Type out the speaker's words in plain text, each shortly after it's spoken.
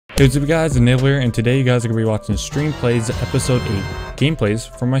Hey, what's up guys, it's Navelow here, and today you guys are going to be watching Streamplay's episode 8 gameplays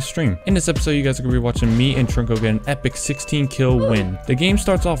from my stream. In this episode, you guys are going to be watching me and Trenco get an epic 16 kill win. The game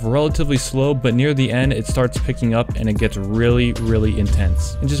starts off relatively slow, but near the end it starts picking up and it gets really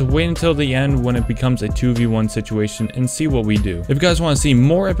intense. And just wait until the end when it becomes a 2v1 situation and see what we do. If you guys want to see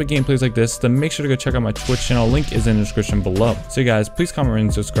more epic gameplays like this, then make sure to go check out my Twitch channel, link is in the description below. So you guys, please comment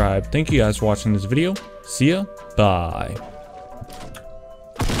and subscribe. Thank you guys for watching this video. See ya, bye.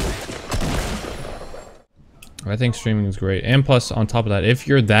 I think streaming is great, and plus on top of that, if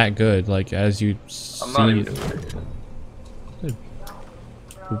you're that good, like as you see, I'm not even good.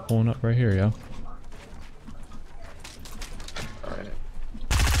 We're pulling up right here, yo. Alright.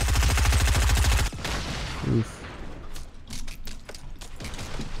 Oof.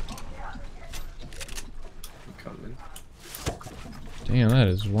 I'm coming. Damn, that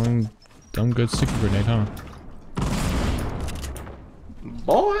is one dumb good sticky grenade, huh?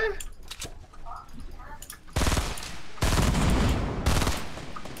 Boy.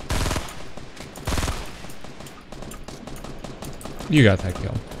 You got that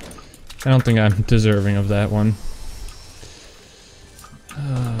kill. I don't think I'm deserving of that one.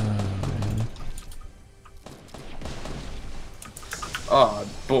 Man. Oh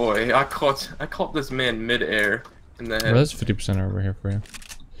boy, I caught this man mid-air in the head. Well, that's 50% over here for you.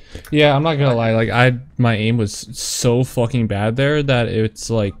 Yeah, I'm not gonna lie. Like my aim was so fucking bad there that it's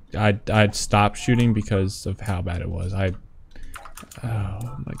like I'd stop shooting because of how bad it was. Oh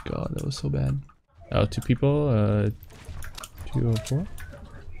my god, that was so bad. Oh, two people. 204.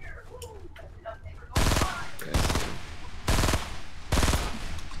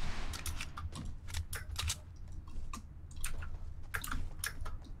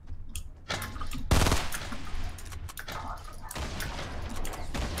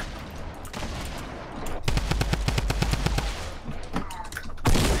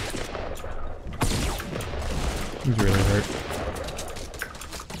 He's really hurt.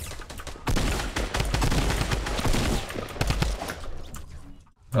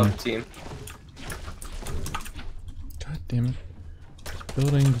 Team. God damn it. This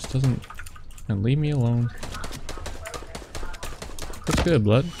building just doesn't leave me alone. What's good,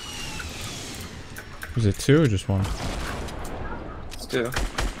 blood? Was it two or just one? It's two.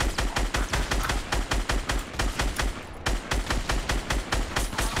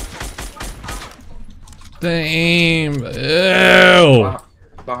 The aim! Ew!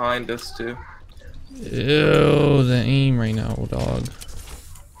 Behind us too. Ew, the aim right now, dog.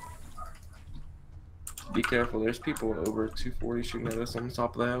 Be careful, there's people over 240 shooting at us on the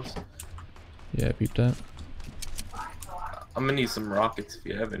top of the house. Yeah, beep that. I'm gonna need some rockets if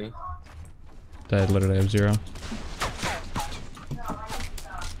you have any. I literally have 0.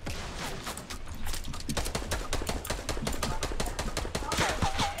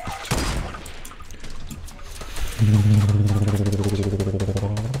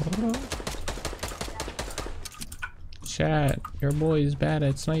 Chat, your boy is bad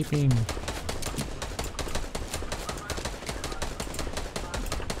at sniping.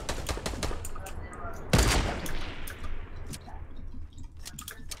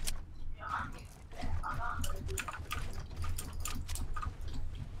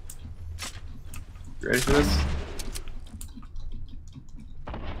 You ready for this?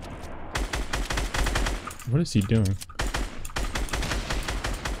 What is he doing?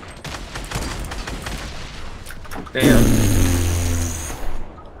 Damn.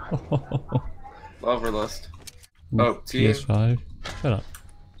 Loverlust. Oh, team. PS5. Shut up.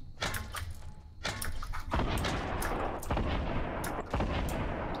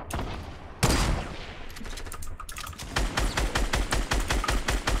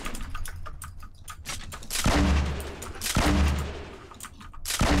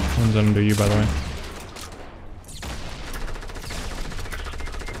 One's under you, by the way.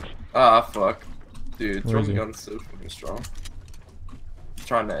 Ah, fuck. Dude, Where is drum he? gun's so fucking strong.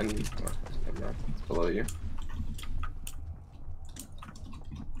 Trying to end. Oh, never mind. It's below you.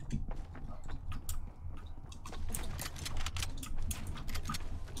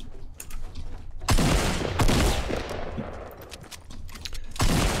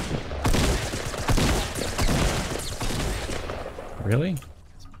 Really?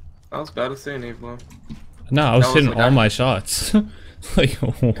 I was about to say Navelow. No, I was hitting all my shots. Like,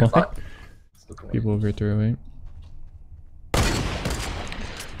 what? Okay. People over 308.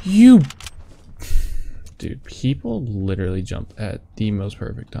 You... Dude, people literally jump at the most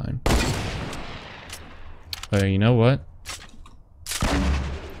perfect time. Oh, you know what?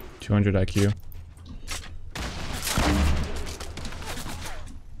 200 IQ.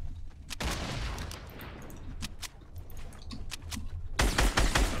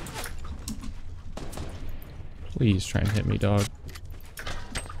 Please try and hit me, dog.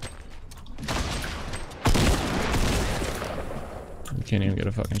 You can't even get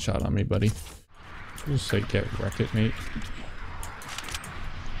a fucking shot on me, buddy. Just say get wrecked it, mate.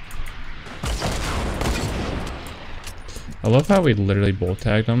 I love how we literally both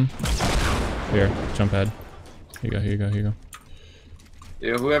tagged him. Here, jump head. Here you go, here you go, here you go.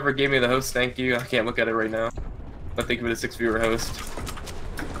 Yeah, whoever gave me the host, thank you. I can't look at it right now. I think of it as 6-viewer host.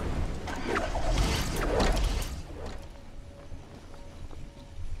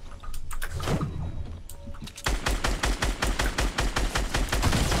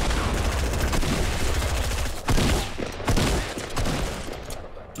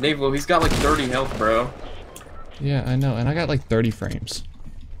 Navelow, he's got like 30 health, bro. Yeah, I know, and I got like 30 frames.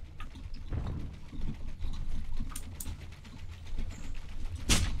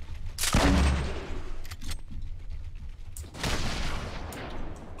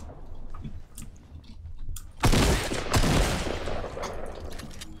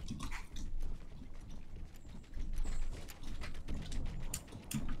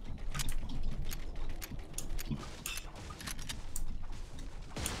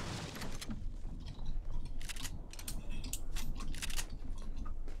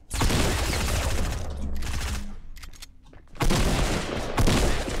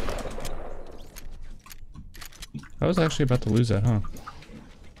 I was actually about to lose that, huh?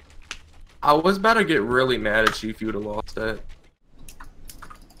 I was about to get really mad at you if you would have lost that.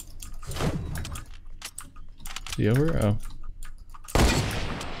 Is he over? Oh.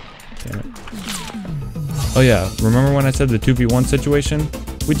 Damn it. Oh yeah, remember when I said the 2v1 situation?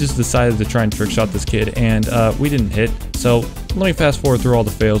 We just decided to try and trick shot this kid, and we didn't hit. So let me fast forward through all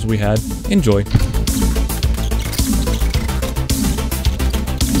the fails we had. Enjoy.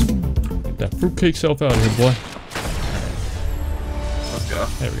 Get that fruitcake self out of here, boy.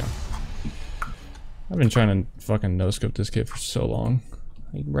 There we go. I've been trying to fucking no-scope this kid for so long.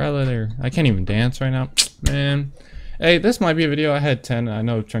 I can't even dance right now. Man. Hey, this might be a video. I had 10. I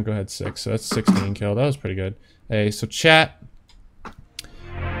know Trenco had 6, so that's 16 kill. That was pretty good. Hey, so chat.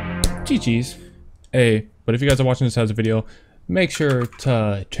 GG's. Hey, but if you guys are watching this as a video, make sure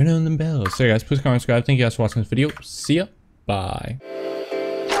to turn on the bells. So guys, please comment, subscribe. Thank you guys for watching this video. See ya. Bye.